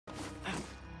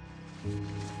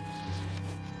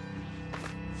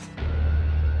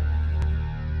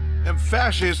Them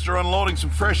fascists are unloading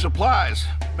some fresh supplies.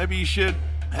 Maybe you should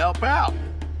help out.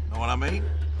 Know what I mean?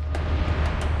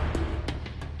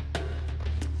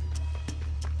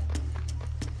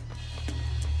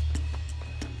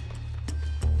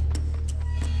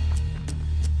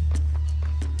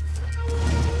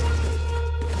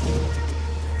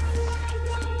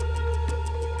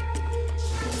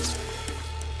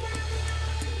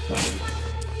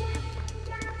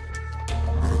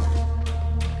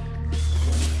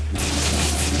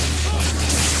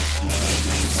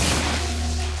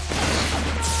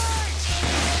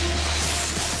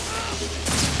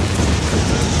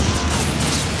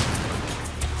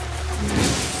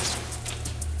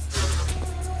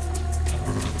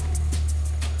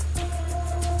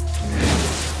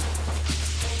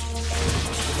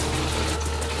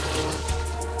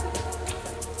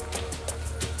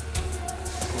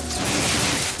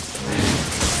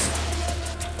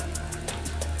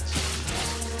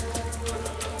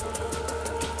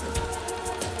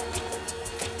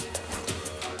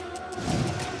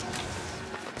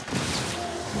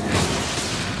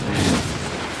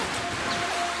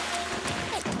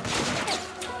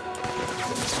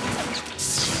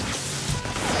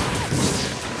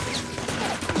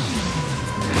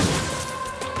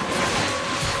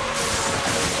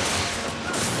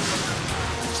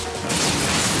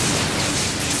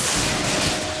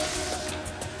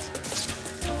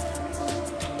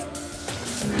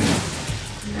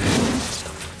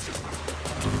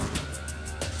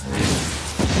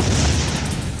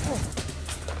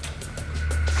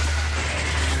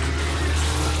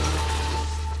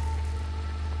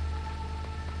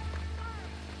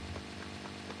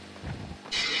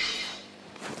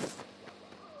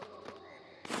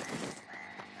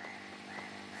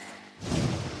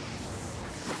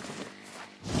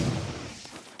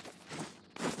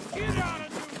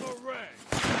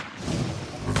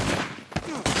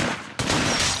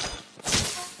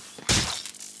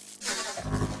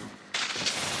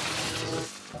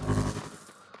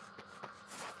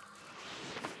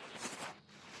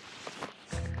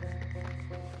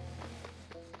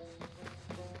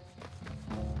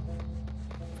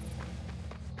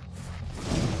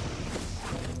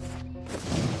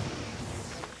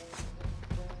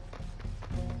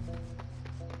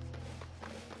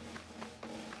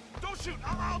 Shoot!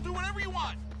 I'll do whatever you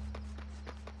want!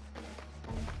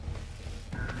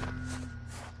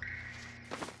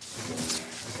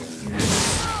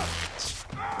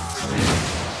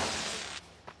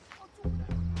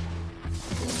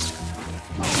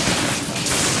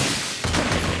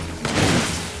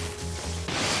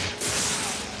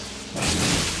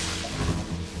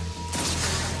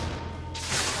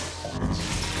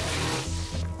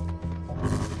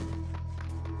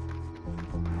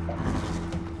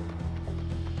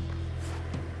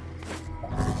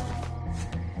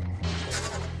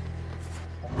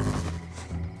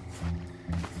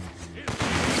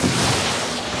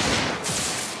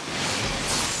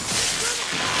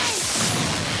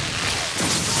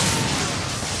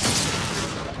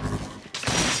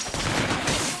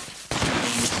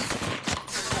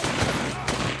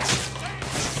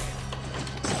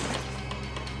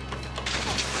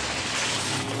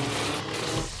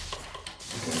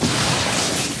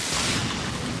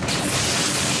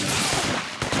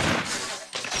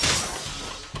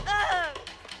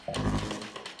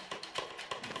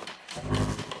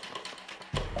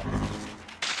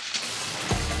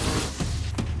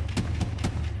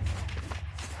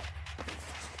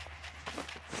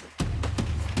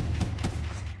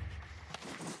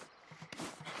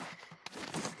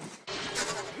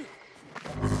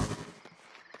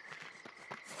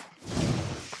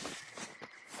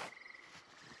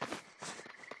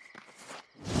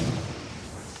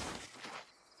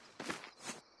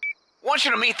 I want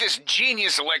you to meet this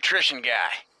genius electrician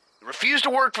guy. He refused to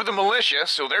work for the militia,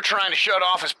 so they're trying to shut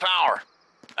off his power.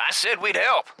 I said we'd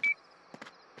help.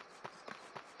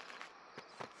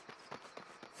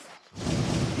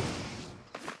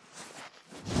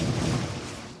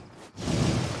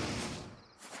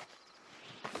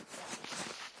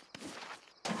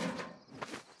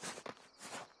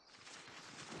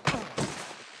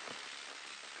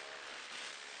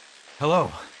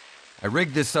 Hello. I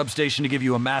rigged this substation to give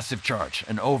you a massive charge,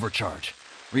 an overcharge.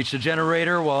 Reach the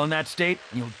generator while in that state,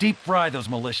 and you'll deep fry those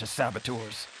malicious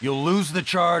saboteurs. You'll lose the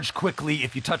charge quickly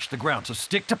if you touch the ground, so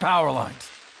stick to power lines.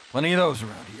 Plenty of those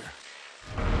around here.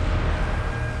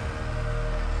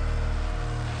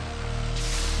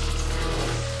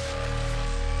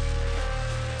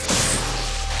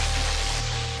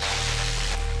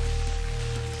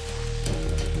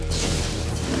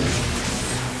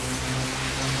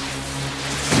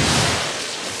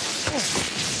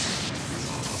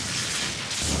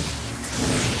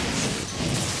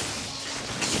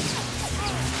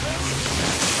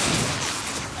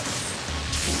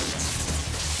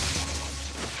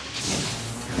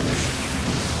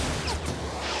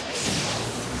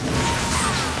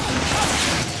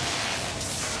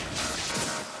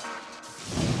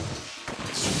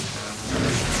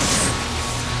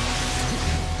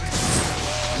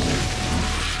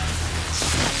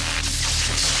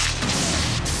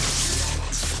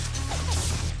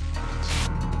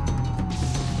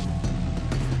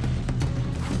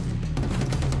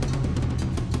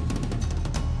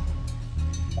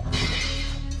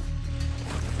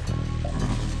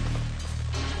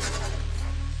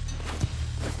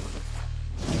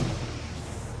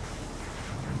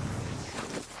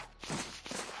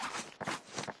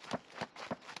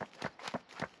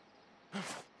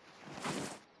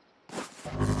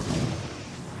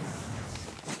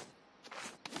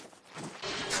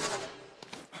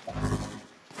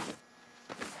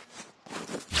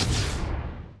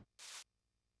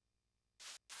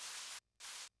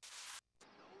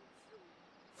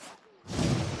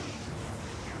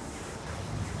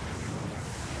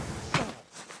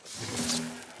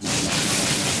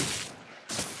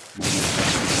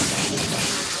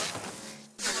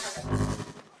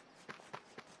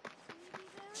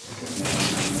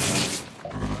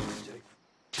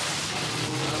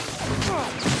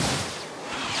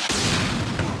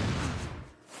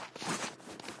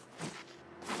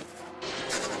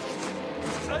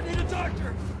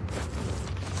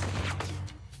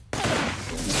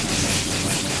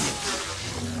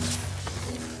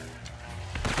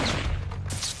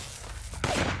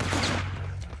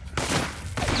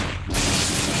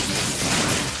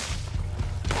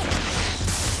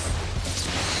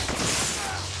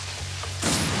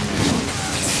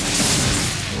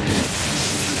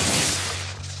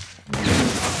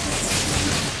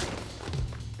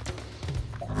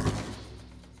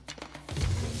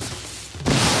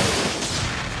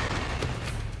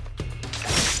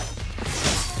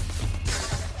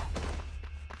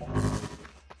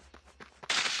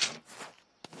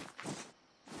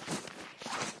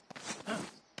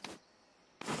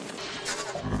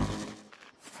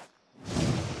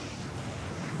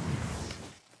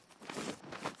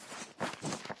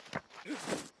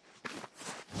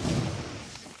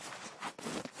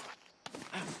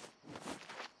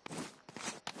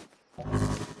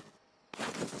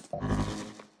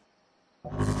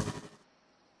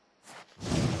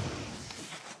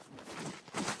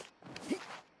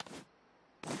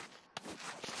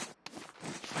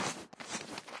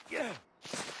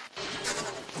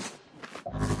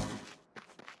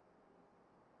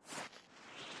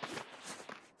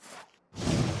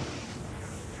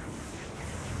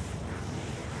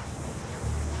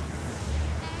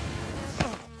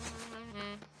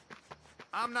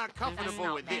 I'm not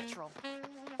comfortable with this.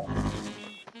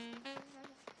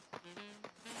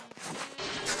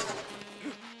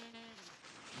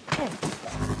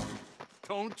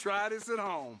 Don't try this at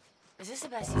home. Is this the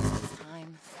best use of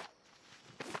time?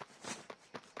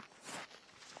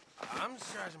 I'm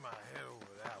scratching my head over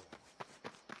that one.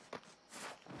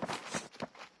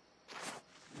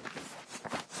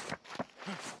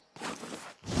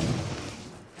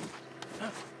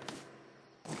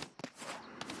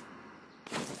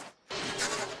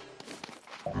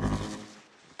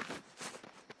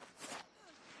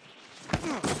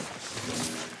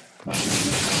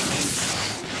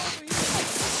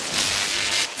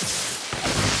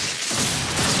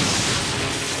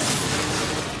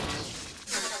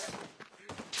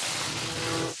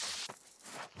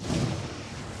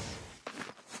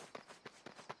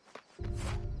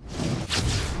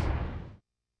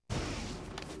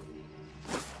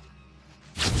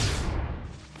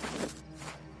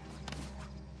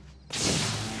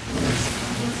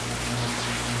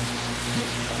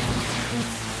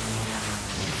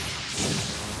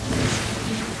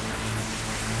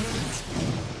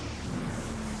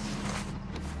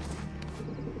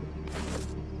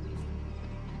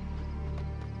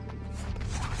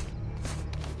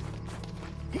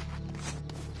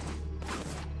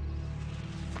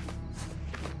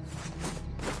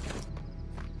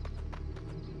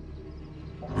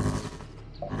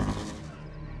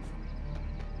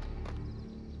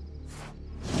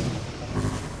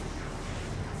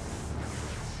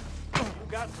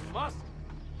 Got some muscle.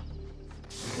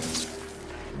 He's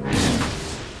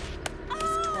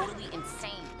totally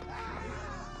insane.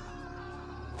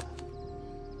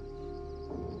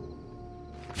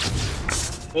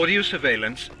 Audio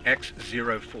surveillance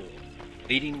X04.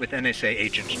 Leading with NSA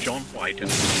agents John White and...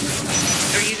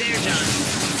 Are you there, John?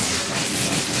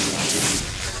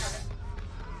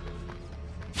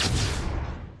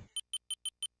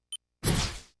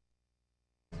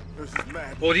 This is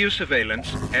mad. Audio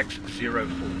surveillance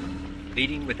X04.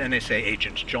 Leading with NSA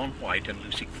agents John White and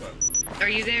Lucy Quo. Are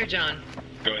you there, John?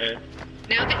 Go ahead.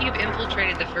 Now that you've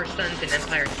infiltrated the First Sons in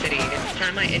Empire City, it's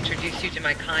time I introduce you to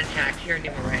my contact here in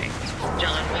New Marais.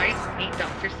 John White, meet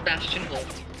Dr. Sebastian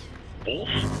Wolf. Wolf?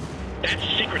 That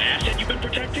secret asset you've been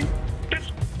protecting?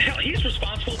 Hell, he's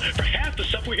responsible for half the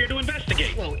stuff we're here to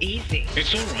investigate. Whoa, easy.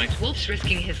 It's all right. Wolf's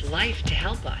risking his life to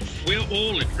help us. We're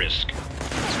all at risk.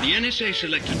 The NSA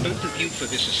selected both of you for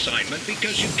this assignment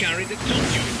because you carry the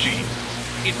conduit gene.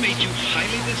 It made you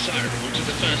highly desirable to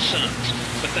the First Sons,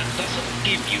 but that doesn't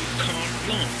give you carte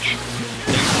blanche.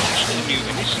 They watch the new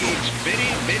initiates very,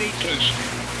 very closely.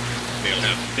 They'll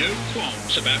have no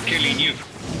qualms about killing you.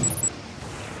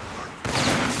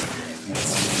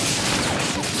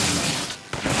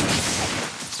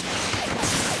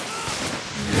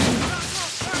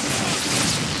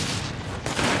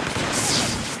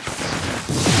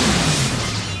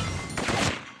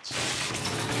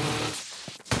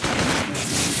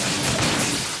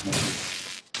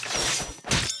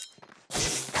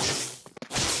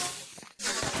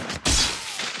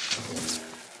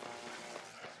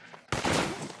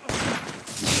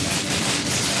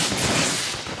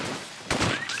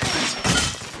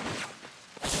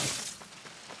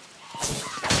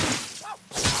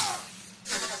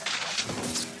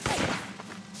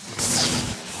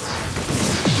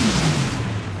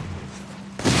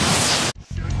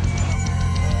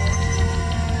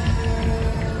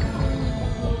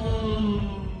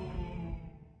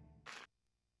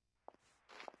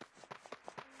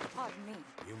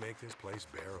 You make this place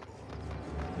bearable.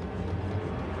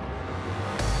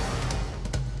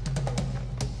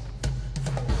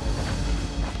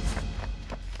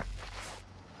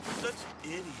 Such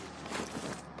idiots.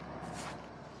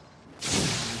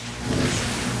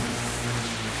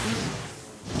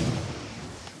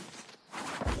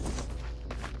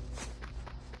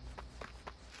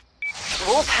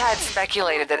 Wolf had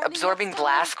speculated that absorbing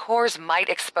blast cores might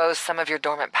expose some of your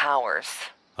dormant powers.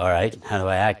 All right, how do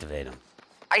I activate them?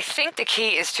 I think the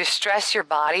key is to stress your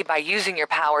body by using your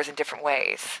powers in different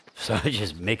ways. So I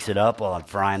just mix it up while I'm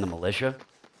frying the militia?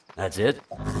 That's it?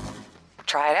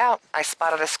 Try it out. I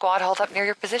spotted a squad hold up near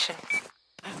your position.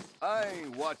 I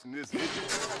ain't watching this idiot.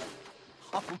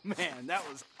 Oh man, that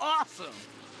was awesome!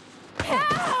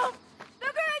 Help!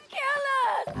 They're gonna kill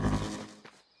us!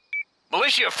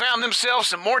 Militia have found themselves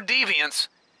some more deviants.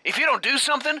 If you don't do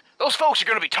something, those folks are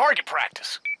gonna be target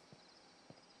practice.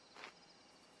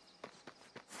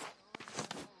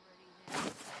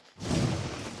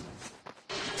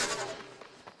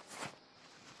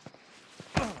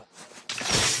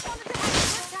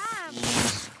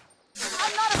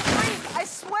 I'm not a freak, I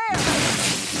swear!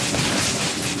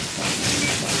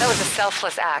 That was a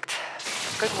selfless act.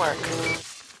 Good work.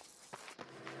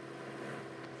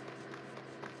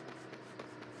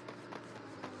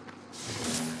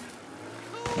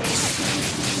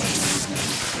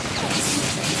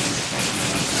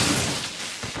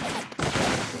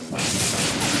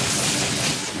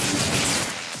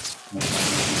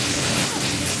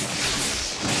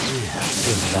 Yeah,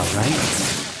 feels about right.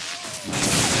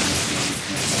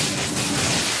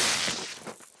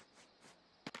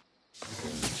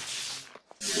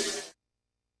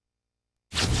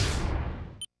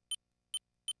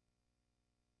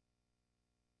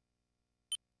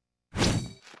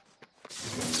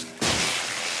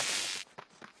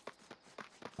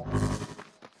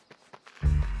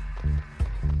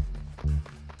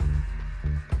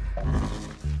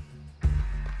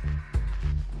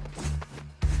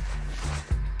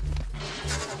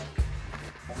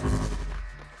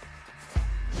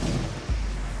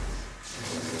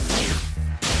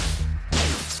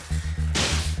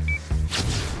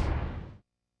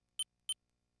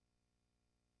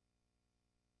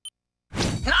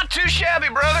 Not too shabby,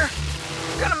 brother.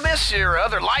 Gonna miss your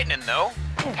other lightning, though.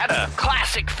 Had a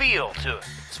classic feel to it.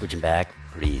 Switching back,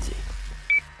 pretty easy.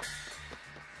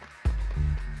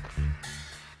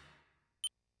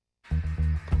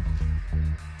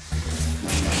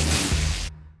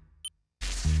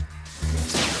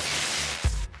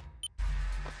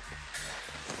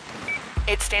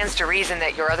 It stands to reason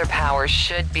that your other powers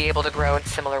should be able to grow in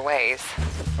similar ways.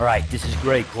 All right, this is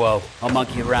great, Quo. I'll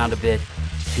monkey around a bit,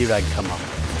 see what I can come up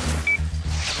with.